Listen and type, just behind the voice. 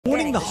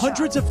considering the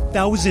hundreds of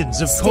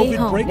thousands of Stay COVID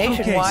home. breakthrough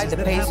Nationwide, cases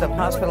the pace of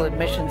hospital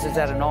admissions is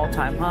at an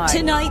all-time high.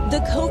 Tonight, the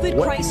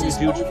COVID crisis What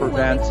can you do to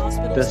prevent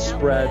the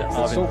spread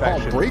of so-called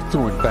infection?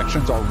 breakthrough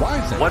infections are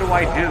rising. What do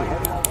I do?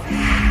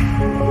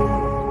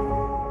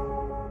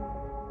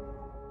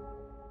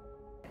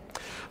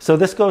 So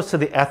this goes to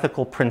the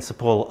ethical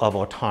principle of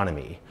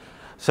autonomy.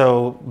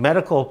 So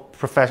medical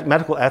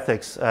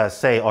ethics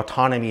say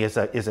autonomy is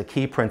a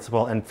key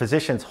principle, and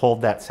physicians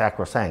hold that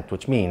sacrosanct,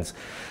 which means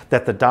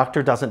that the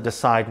doctor doesn't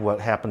decide what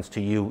happens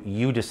to you,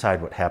 you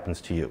decide what happens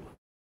to you.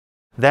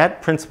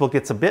 That principle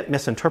gets a bit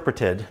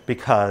misinterpreted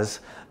because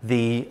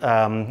the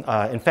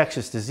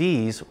infectious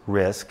disease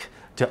risk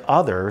to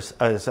others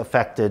is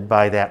affected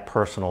by that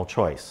personal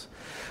choice.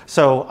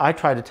 So I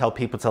try to tell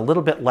people it's a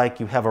little bit like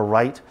you have a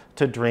right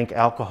to drink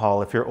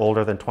alcohol if you're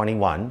older than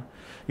 21.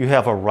 You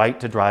have a right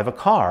to drive a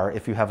car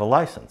if you have a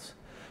license.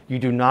 You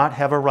do not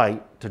have a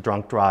right to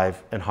drunk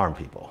drive and harm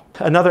people.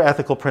 Another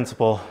ethical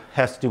principle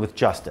has to do with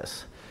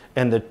justice.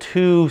 And the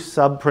two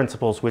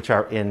sub-principles which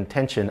are in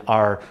tension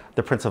are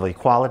the principle of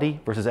equality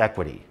versus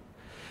equity.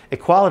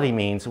 Equality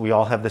means we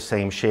all have the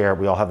same share,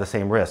 we all have the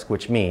same risk,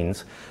 which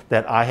means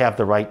that I have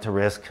the right to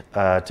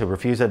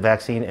refuse a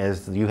vaccine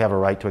as you have a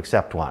right to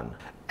accept one.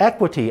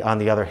 Equity, on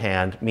the other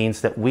hand, means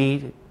that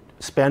we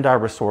spend our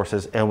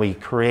resources and we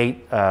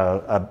create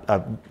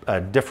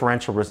a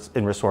differential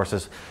in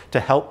resources to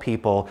help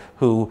people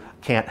who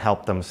can't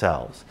help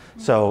themselves.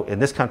 So in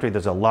this country,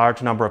 there's a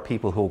large number of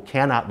people who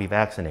cannot be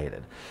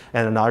vaccinated,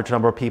 and a large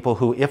number of people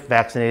who, if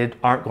vaccinated,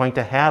 aren't going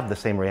to have the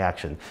same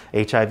reaction.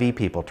 HIV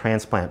people,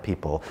 transplant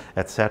people,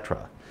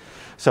 etc.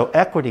 So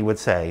equity would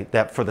say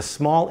that for the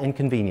small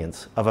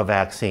inconvenience of a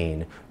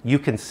vaccine, you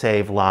can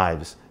save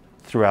lives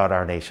throughout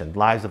our nation,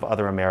 lives of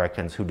other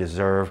Americans who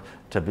deserve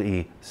to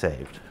be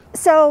saved.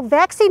 So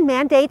vaccine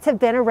mandates have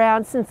been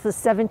around since the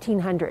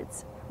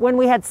 1700s, when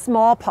we had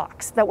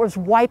smallpox that was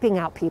wiping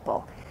out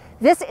people.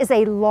 This is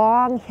a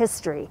long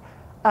history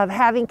of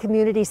having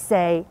communities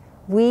say,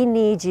 we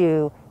need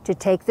you to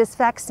take this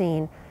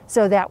vaccine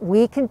so that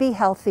we can be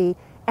healthy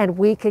and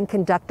we can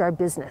conduct our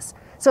business.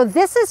 So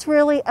this is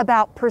really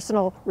about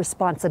personal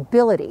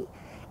responsibility.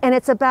 And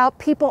it's about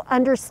people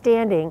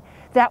understanding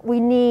that we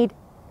need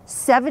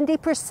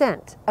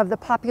 70% of the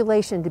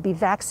population to be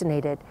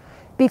vaccinated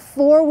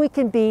before we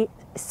can be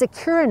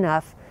secure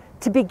enough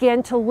to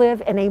begin to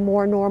live in a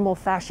more normal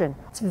fashion.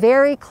 It's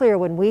very clear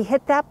when we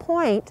hit that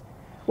point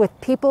with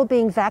people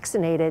being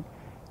vaccinated,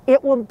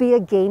 it will be a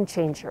game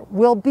changer.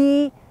 We'll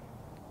be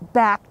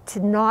back to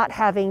not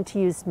having to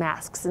use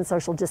masks and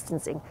social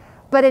distancing.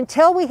 But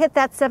until we hit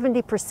that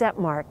 70%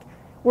 mark,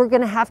 we're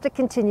going to have to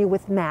continue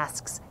with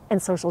masks and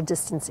social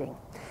distancing.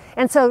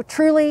 And so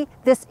truly,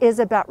 this is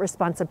about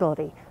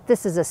responsibility.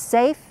 This is a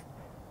safe,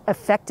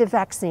 effective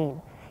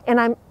vaccine. And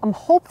I'm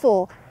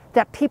hopeful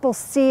that people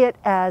see it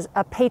as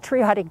a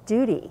patriotic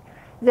duty,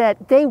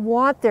 that they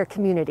want their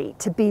community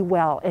to be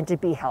well and to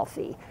be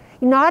healthy.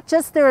 Not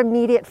just their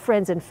immediate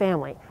friends and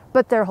family,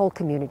 but their whole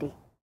community.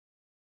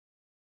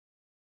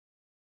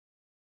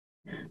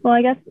 Well,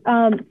 I guess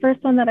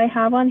first one that I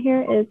have on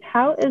here is,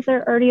 how is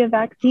there already a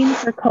vaccine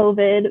for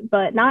COVID,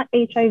 but not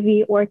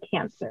HIV or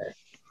cancer?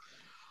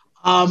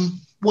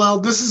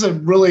 Well, this is a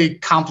really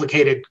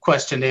complicated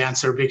question to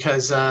answer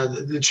because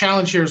the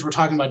challenge here is we're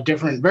talking about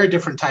very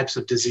different types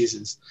of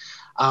diseases.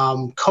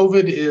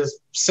 COVID is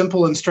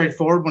simple and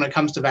straightforward when it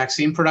comes to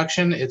vaccine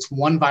production. It's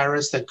one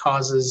virus that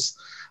causes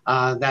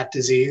that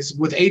disease.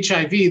 With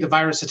HIV, the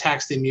virus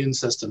attacks the immune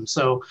system.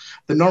 So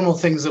the normal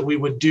things that we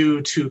would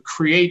do to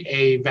create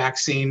a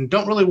vaccine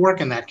don't really work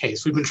in that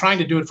case. We've been trying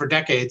to do it for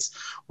decades.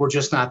 We're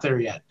just not there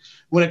yet.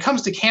 When it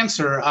comes to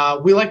cancer,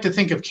 we like to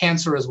think of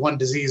cancer as one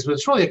disease, but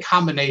it's really a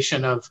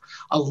combination of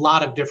a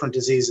lot of different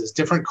diseases,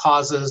 different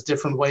causes,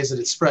 different ways that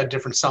it's spread,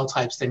 different cell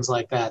types, things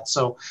like that.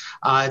 So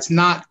it's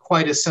not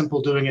quite as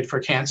simple doing it for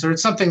cancer.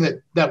 It's something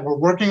that we're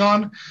working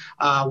on.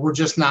 We're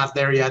just not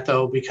there yet,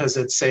 though, because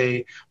it's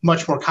a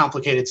much more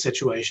complicated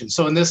situation.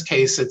 So in this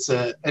case, it's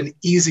an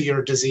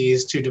easier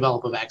disease to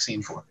develop a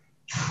vaccine for.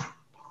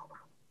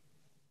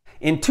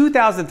 In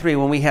 2003,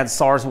 when we had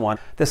SARS-1,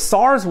 the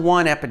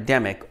SARS-1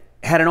 epidemic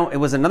it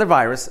was another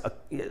virus,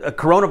 a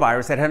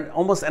coronavirus that had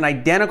almost an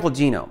identical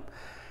genome.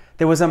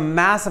 There was a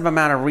massive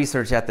amount of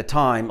research at the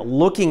time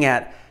looking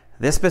at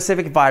this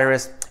specific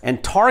virus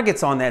and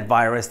targets on that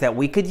virus that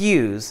we could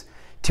use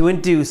to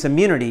induce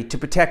immunity to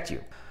protect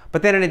you.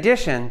 But then in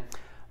addition,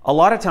 a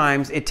lot of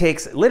times it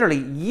takes literally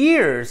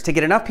years to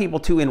get enough people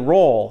to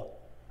enroll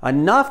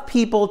in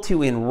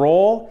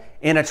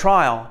a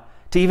trial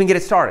to even get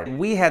it started.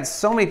 We had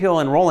so many people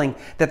enrolling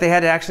that they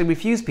had to actually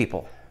refuse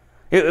people.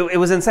 It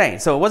was insane.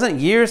 So it wasn't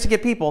years to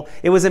get people,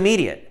 it was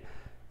immediate.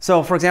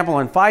 So for example,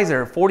 on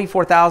Pfizer,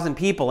 44,000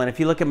 people, and if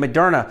you look at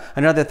Moderna,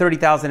 another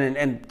 30,000,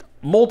 and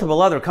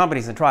multiple other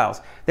companies and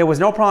trials, there was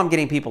no problem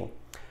getting people.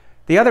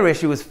 The other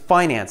issue is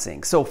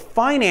financing. So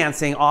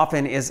financing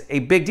often is a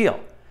big deal.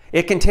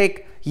 It can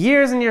take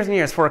years and years and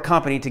years for a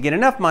company to get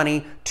enough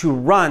money to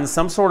run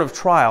some sort of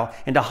trial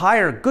and to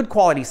hire good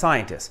quality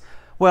scientists.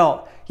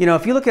 Well, you know,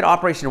 if you look at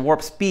Operation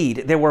Warp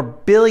Speed, there were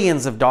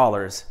billions of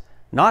dollars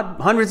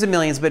Not hundreds of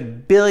millions,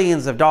 but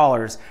billions of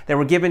dollars that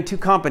were given to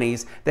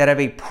companies that have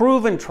a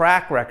proven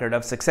track record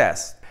of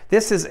success.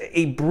 This is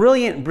a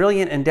brilliant,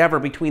 brilliant endeavor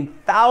between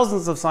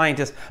thousands of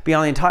scientists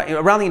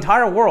around the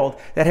entire world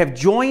that have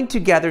joined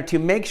together to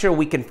make sure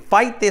we can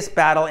fight this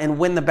battle and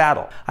win the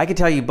battle. I can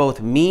tell you, both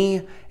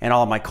me and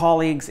all of my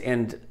colleagues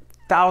and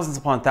thousands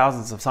upon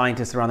thousands of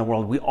scientists around the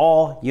world, we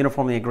all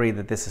uniformly agree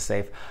that this is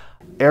safe.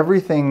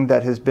 Everything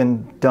that has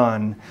been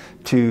done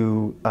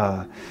to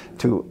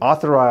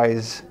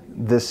authorize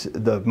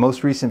the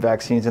most recent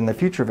vaccines and the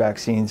future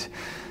vaccines,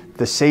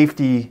 the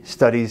safety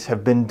studies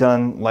have been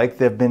done like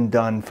they've been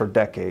done for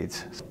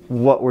decades.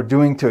 What we're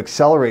doing to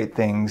accelerate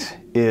things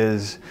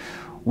is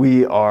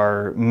we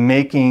are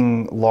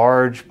making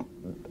large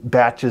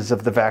batches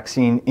of the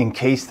vaccine in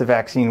case the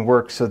vaccine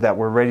works, so that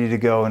we're ready to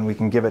go and we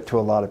can give it to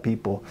a lot of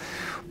people.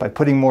 By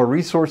putting more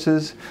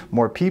resources,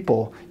 more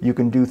people, you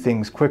can do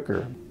things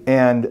quicker.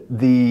 And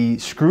the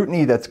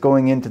scrutiny that's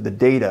going into the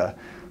data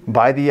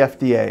by the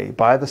FDA,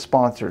 by the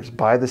sponsors,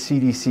 by the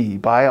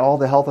CDC, by all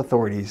the health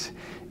authorities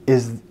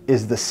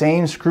is the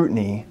same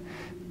scrutiny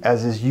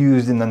as is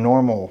used in the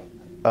normal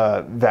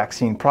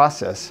vaccine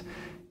process.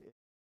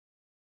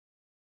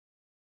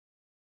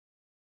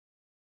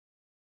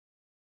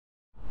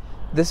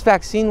 This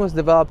vaccine was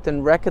developed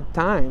in record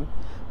time,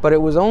 but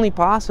it was only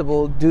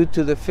possible due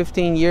to the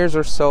 15 years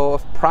or so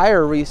of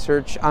prior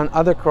research on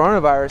other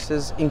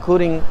coronaviruses,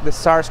 including the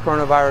SARS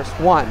coronavirus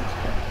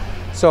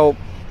 1. So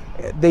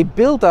they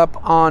built up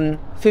on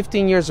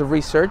 15 years of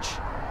research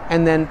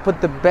and then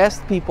put the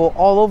best people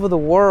all over the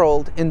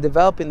world in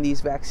developing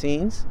these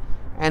vaccines,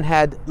 and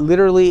had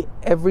literally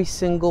every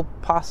single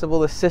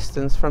possible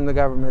assistance from the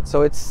government.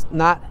 So it's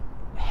not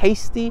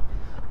hasty,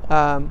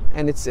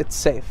 and it's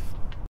safe.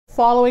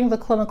 Following the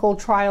clinical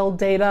trial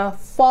data,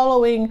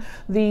 following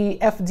the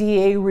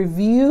FDA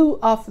review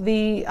of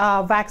the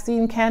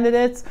vaccine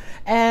candidates,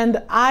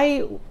 and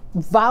I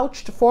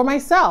vouched for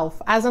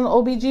myself as an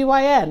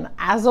OBGYN,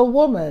 as a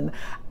woman,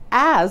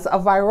 as a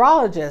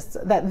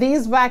virologist, that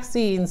these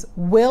vaccines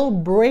will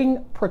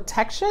bring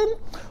protection,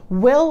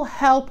 will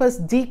help us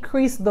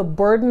decrease the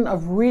burden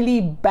of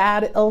really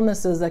bad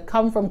illnesses that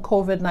come from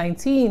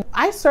COVID-19.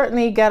 I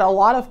certainly get a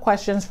lot of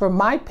questions from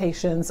my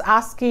patients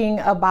asking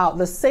about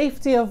the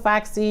safety of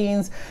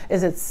vaccines.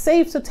 Is it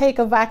safe to take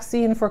a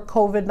vaccine for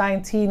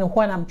COVID-19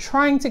 when I'm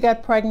trying to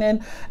get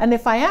pregnant? And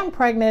if I am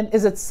pregnant,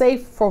 is it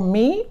safe for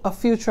me, a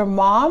future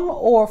mom,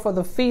 or for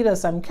the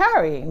fetus I'm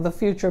carrying, the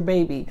future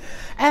baby?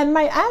 And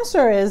my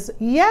answer is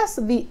yes,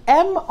 the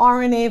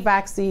mRNA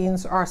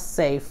vaccines are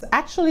safe.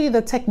 Actually,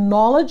 the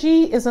technology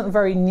isn't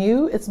very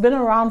new. It's been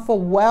around for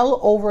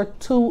well over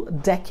 2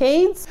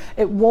 decades.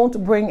 It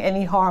won't bring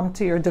any harm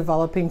to your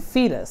developing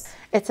fetus.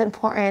 It's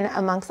important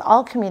amongst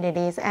all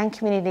communities and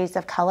communities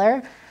of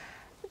color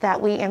that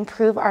we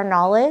improve our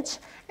knowledge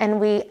and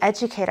we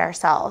educate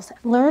ourselves.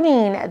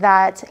 Learning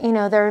that,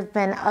 there have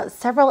been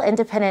several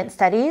independent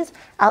studies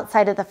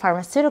outside of the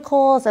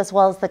pharmaceuticals as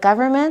well as the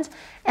government,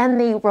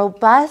 and the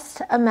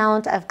robust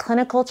amount of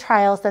clinical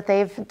trials that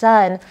they've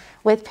done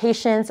with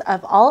patients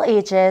of all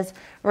ages,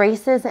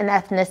 races, and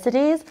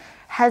ethnicities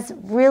has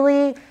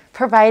really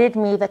provided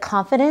me the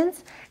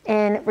confidence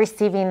in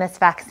receiving this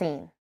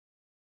vaccine.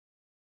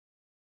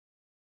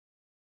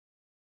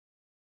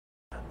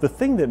 The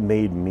thing that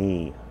made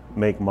me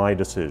make my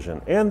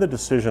decision, and the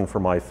decision for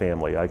my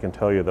family, I can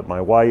tell you that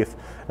my wife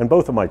and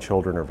both of my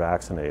children are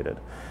vaccinated,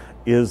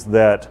 is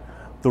that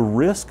the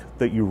risk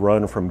that you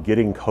run from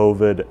getting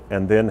COVID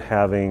and then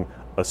having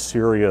a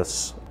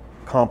serious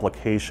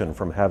complication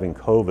from having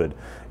COVID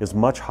is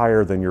much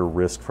higher than your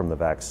risk from the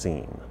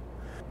vaccine.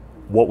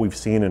 What we've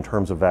seen in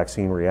terms of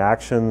vaccine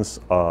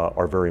reactions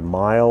are very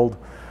mild,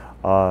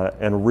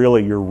 and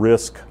really your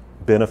risk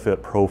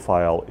benefit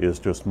profile is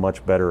just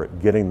much better at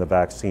getting the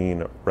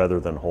vaccine rather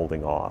than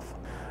holding off.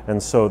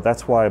 And so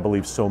that's why I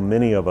believe so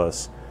many of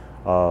us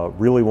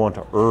really want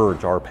to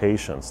urge our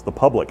patients, the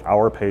public,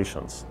 our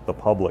patients, the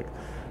public,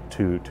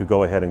 to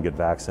go ahead and get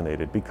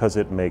vaccinated, because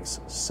it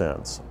makes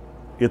sense.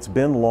 It's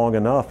been long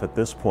enough at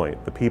this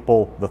point.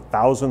 The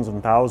thousands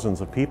and thousands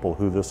of people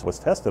who this was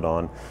tested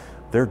on,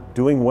 they're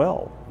doing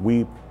well.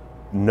 We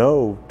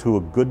know to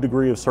a good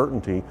degree of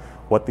certainty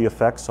what the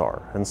effects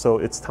are. And so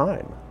it's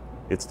time.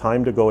 It's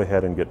time to go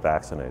ahead and get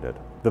vaccinated.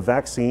 The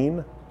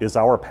vaccine is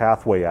our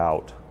pathway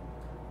out.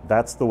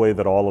 That's the way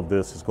that all of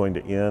this is going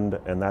to end,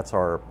 and that's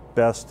our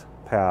best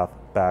path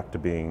back to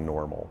being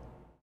normal.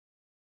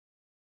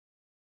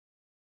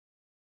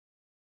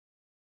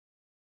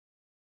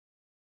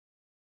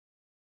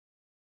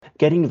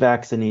 Getting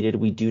vaccinated,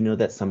 we do know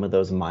that some of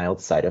those mild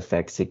side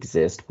effects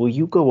exist. Will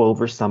you go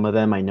over some of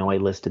them? I know I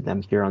listed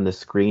them here on the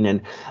screen,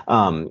 and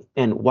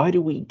why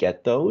do we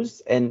get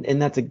those?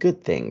 And that's a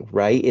good thing,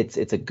 right?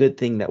 It's a good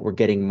thing that we're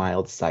getting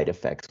mild side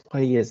effects. Why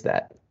is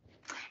that?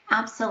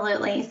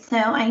 Absolutely. So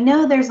I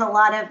know there's a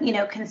lot of,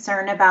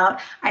 concern about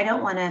I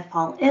don't want to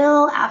fall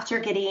ill after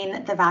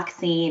getting the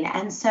vaccine.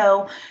 And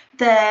so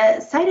the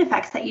side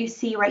effects that you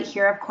see right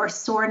here, of course,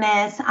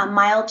 soreness,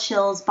 mild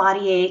chills,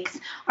 body aches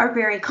are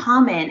very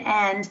common.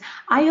 And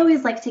I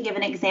always like to give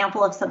an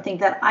example of something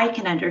that I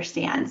can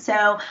understand.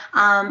 So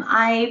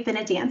I've been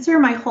a dancer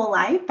my whole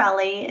life,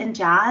 ballet and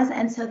jazz.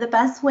 And so the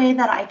best way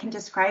that I can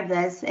describe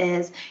this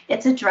is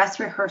it's a dress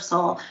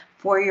rehearsal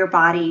for your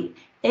body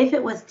if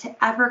it was to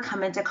ever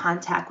come into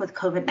contact with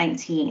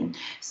COVID-19.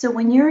 So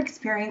when you're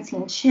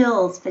experiencing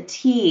chills,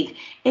 fatigue,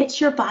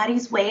 it's your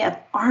body's way of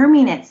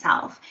arming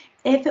itself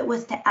if it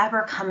was to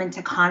ever come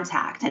into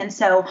contact. And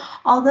so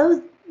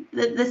although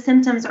the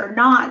symptoms are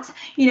not,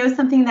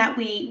 something that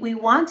we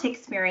want to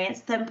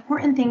experience, the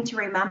important thing to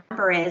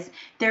remember is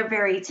they're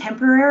very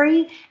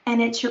temporary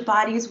and it's your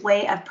body's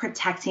way of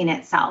protecting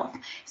itself.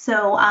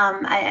 So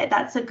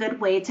that's a good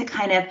way to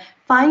kind of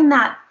find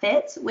that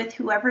fit with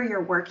whoever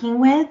you're working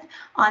with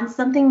on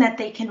something that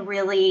they can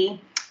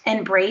really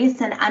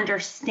embrace and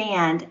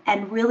understand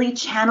and really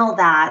channel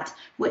that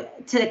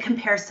to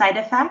compare side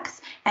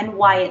effects and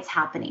why it's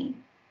happening.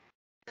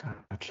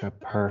 Gotcha,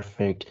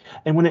 perfect.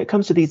 And when it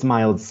comes to these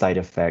mild side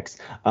effects,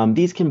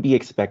 these can be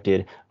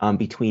expected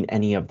between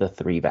any of the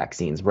 3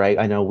 vaccines, right?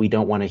 I know we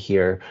don't want to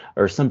hear,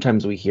 or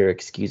sometimes we hear,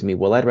 excuse me,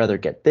 well, I'd rather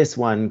get this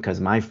one because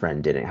my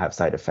friend didn't have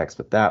side effects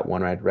with that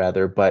one, I'd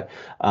rather, but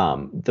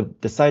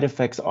the side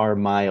effects are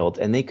mild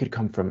and they could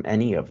come from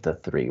any of the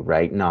 3,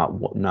 right?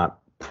 Not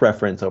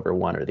preference over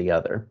one or the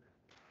other.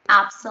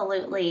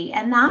 Absolutely.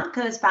 And that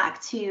goes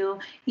back to,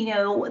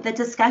 the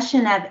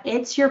discussion of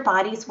it's your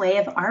body's way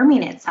of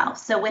arming itself.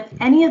 So with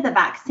any of the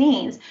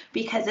vaccines,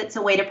 because it's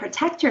a way to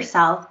protect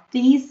yourself,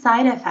 these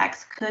side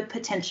effects could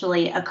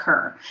potentially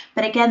occur.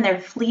 But again, they're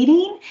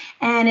fleeting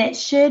and it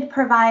should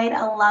provide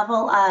a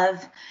level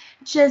of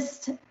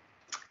just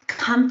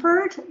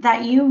comfort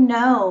that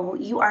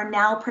you are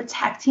now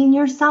protecting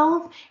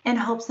yourself in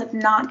hopes of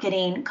not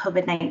getting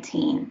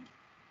COVID-19.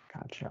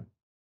 Gotcha.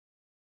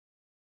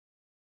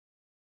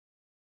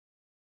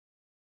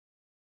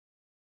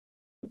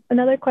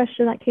 Another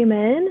question that came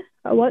in,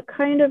 what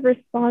kind of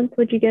response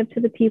would you give to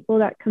the people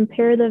that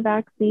compare the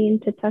vaccine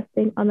to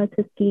testing on the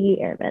Tuskegee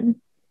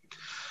Airmen?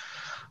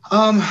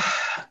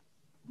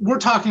 We're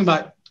talking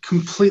about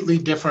completely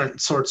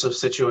different sorts of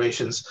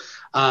situations.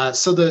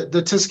 So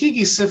the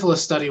Tuskegee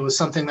syphilis study was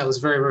something that was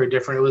very, very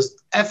different. It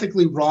was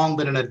ethically wrong,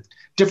 but in a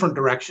different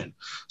direction.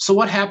 So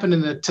what happened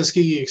in the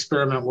Tuskegee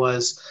experiment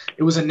was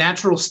it was a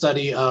natural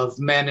study of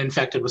men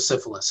infected with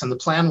syphilis. And the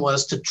plan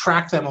was to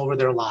track them over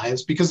their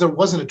lives because there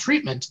wasn't a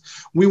treatment.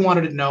 We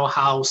wanted to know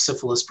how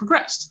syphilis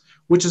progressed,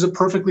 which is a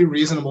perfectly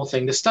reasonable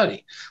thing to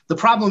study. The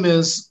problem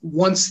is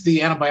once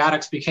the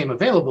antibiotics became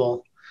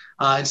available,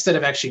 instead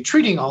of actually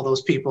treating all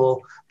those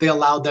people, they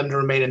allowed them to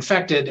remain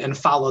infected and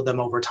followed them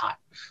over time.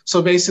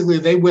 So basically,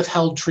 they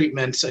withheld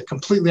treatment, a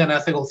completely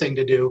unethical thing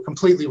to do,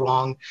 completely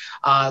wrong.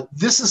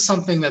 This is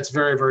something that's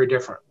very, very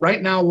different.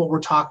 Right now, what we're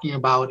talking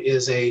about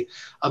is a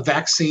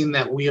vaccine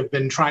that we have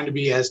been trying to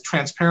be as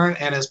transparent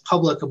and as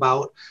public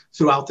about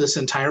throughout this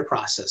entire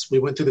process. We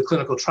went through the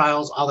clinical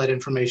trials. All that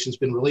information has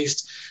been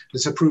released.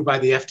 It's approved by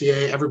the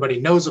FDA. Everybody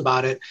knows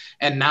about it.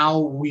 And now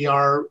we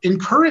are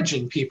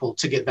encouraging people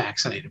to get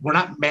vaccinated. We're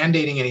not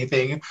mandating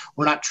anything.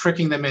 We're not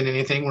tricking them in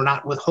anything. We're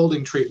not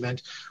withholding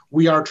treatment.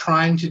 We are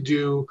trying to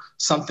do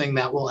something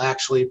that will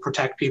actually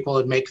protect people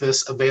and make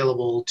this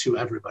available to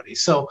everybody.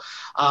 So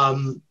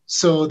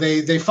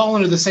they fall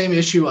under the same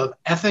issue of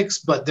ethics,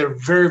 but they're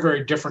very,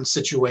 very different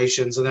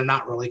situations and they're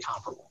not really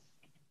comparable.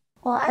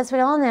 Well, as we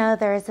all know,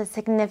 there is a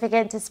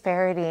significant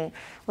disparity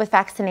with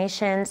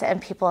vaccinations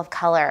and people of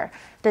color.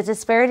 The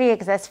disparity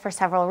exists for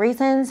several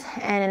reasons,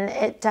 and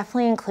it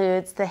definitely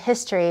includes the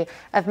history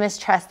of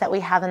mistrust that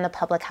we have in the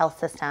public health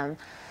system.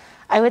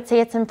 I would say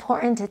it's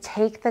important to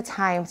take the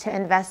time to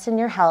invest in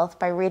your health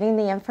by reading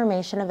the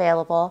information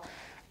available,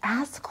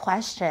 ask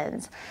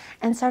questions,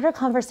 and start a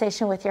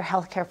conversation with your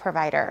healthcare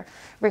provider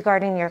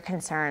regarding your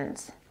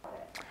concerns.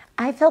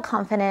 I feel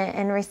confident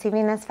in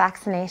receiving this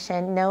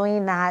vaccination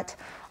knowing that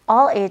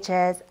all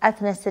ages,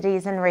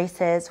 ethnicities, and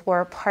races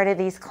were part of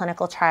these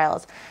clinical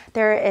trials.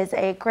 There is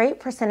a great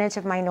percentage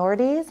of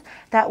minorities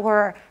that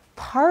were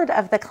part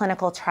of the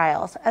clinical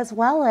trials, as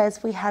well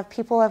as we have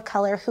people of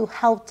color who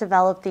helped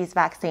develop these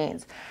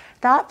vaccines.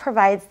 That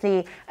provides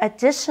the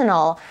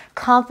additional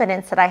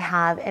confidence that I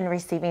have in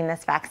receiving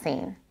this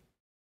vaccine.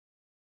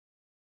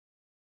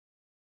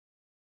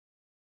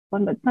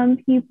 But some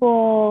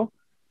people,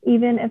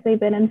 even if they've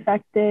been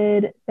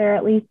infected,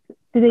 do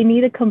they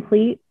need to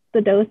complete the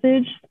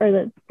dosage or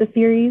the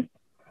series?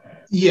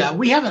 Yeah,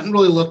 we haven't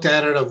really looked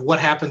at it of what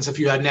happens if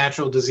you had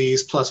natural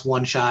disease plus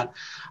one shot.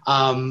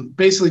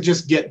 Basically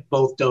just get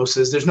both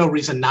doses. There's no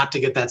reason not to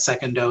get that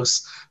second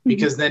dose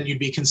because then you'd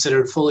be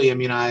considered fully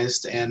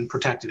immunized and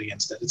protected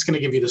against it. It's going to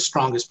give you the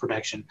strongest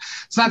protection.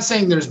 It's not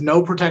saying there's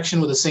no protection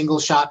with a single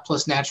shot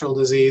plus natural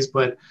disease,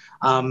 but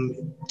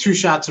 2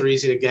 shots are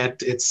easy to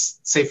get. It's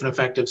safe and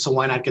effective. So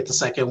why not get the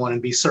second one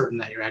and be certain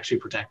that you're actually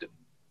protected?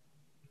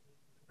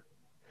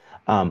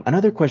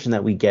 Another question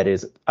that we get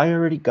is, I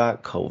already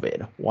got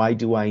COVID. Why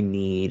do I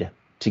need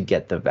to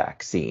get the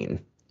vaccine?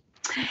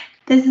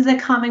 This is a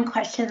common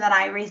question that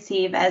I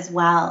receive as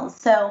well.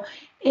 So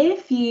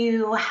if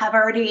you have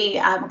already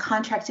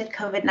contracted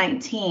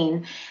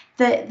COVID-19,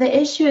 the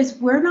issue is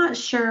we're not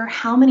sure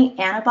how many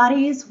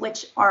antibodies,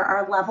 which are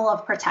our level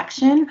of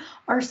protection,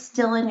 are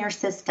still in your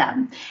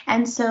system.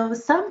 And so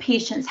some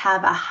patients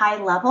have a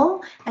high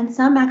level and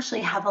some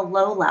actually have a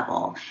low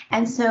level.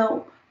 And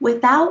so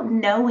without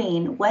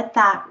knowing what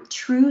that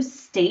true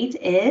state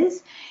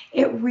is,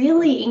 it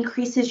really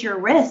increases your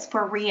risk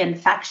for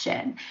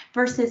reinfection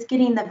versus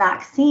getting the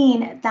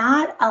vaccine.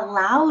 That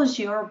allows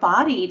your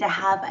body to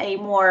have a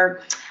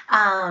more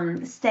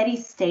steady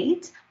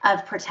state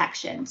of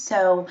protection.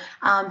 So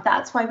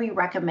that's why we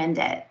recommend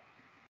it.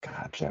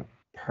 Gotcha.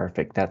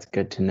 Perfect. That's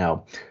good to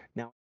know.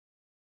 Now,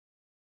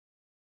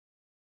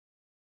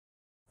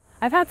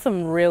 I've had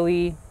some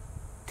really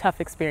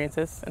tough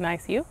experiences in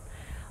ICU.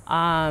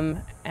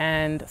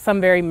 And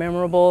some very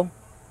memorable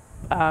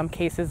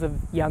cases of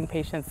young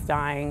patients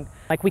dying.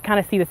 Like, we kind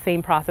of see the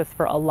same process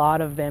for a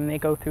lot of them. They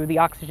go through the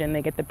oxygen,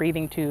 they get the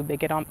breathing tube, they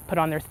get put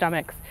on their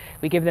stomachs.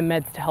 We give them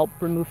meds to help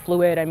remove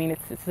fluid. I mean,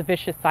 it's a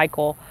vicious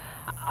cycle.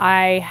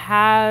 I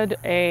had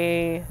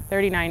a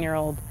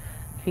 39-year-old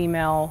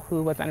female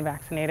who was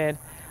unvaccinated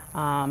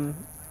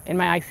in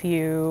my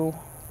ICU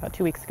about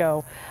 2 weeks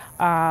ago.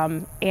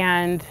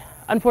 And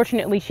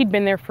unfortunately, she'd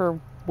been there for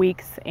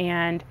weeks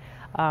and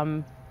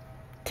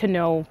to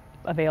no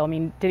avail. I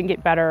mean, didn't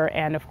get better.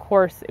 And of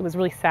course, it was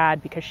really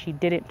sad because she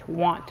didn't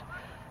want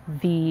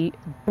the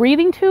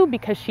breathing tube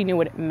because she knew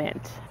what it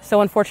meant.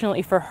 So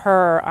unfortunately for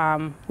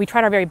her, we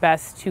tried our very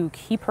best to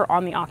keep her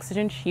on the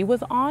oxygen she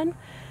was on,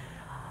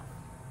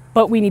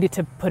 but we needed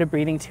to put a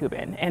breathing tube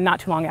in. And not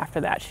too long after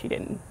that, she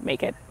didn't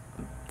make it.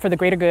 For the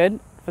greater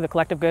good, for the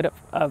collective good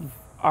of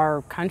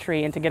our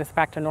country, and to get us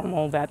back to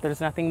normal, that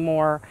there's nothing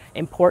more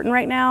important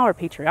right now or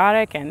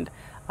patriotic and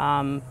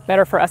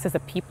better for us as a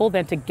people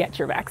than to get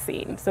your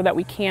vaccine so that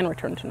we can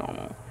return to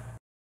normal.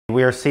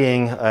 We are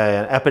seeing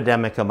an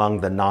epidemic among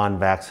the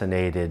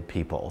non-vaccinated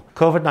people.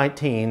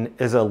 COVID-19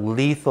 is a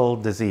lethal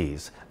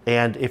disease,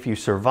 and if you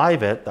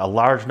survive it, a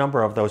large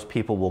number of those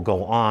people will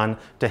go on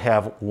to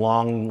have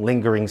long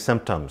lingering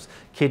symptoms: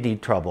 kidney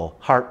trouble,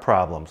 heart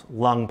problems,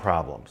 lung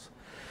problems.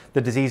 The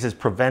disease is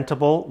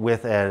preventable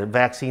with a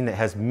vaccine that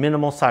has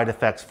minimal side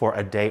effects for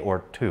a day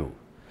or two.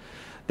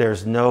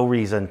 There's no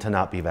reason to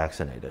not be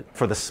vaccinated.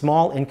 For the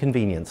small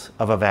inconvenience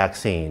of a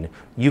vaccine,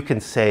 you can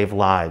save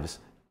lives.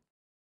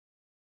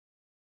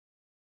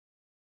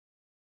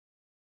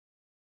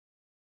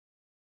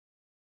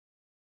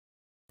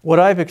 What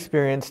I've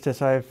experienced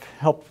as I've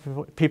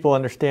helped people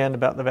understand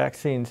about the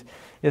vaccines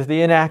is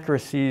the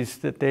inaccuracies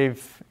that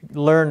they've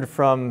learned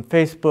from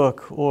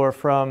Facebook or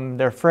from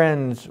their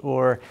friends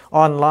or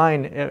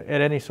online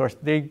at any source.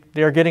 They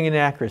are getting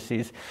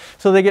inaccuracies,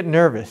 so they get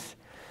nervous.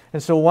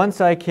 And so once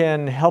I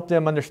can help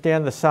them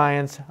understand the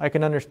science, I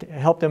can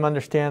help them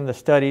understand the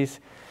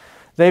studies,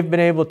 they've been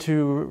able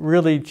to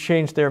really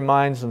change their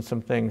minds on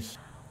some things.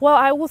 Well,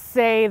 I will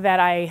say that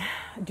I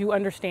do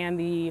understand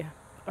the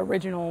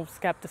original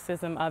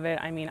skepticism of it.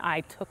 I mean,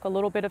 I took a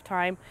little bit of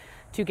time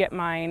to get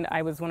mine.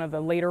 I was one of the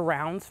later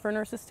rounds for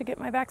nurses to get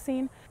my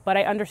vaccine, but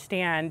I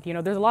understand, you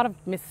know, there's a lot of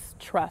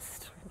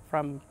mistrust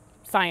from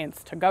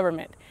science to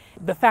government.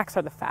 The facts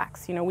are the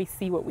facts. You know, we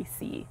see what we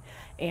see,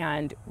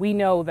 and we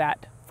know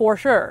that for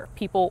sure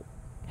people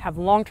have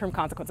long-term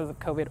consequences of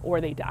COVID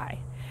or they die.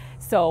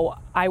 So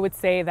I would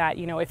say that,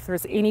 you know, if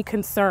there's any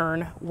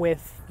concern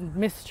with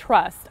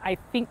mistrust, I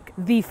think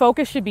the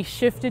focus should be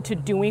shifted to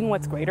doing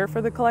what's greater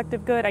for the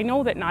collective good. I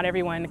know that not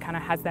everyone kind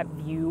of has that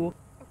view.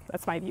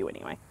 That's my view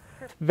anyway.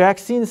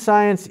 Vaccine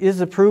science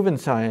is a proven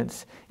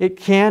science. It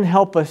can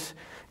help us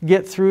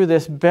get through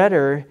this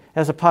better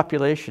as a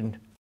population.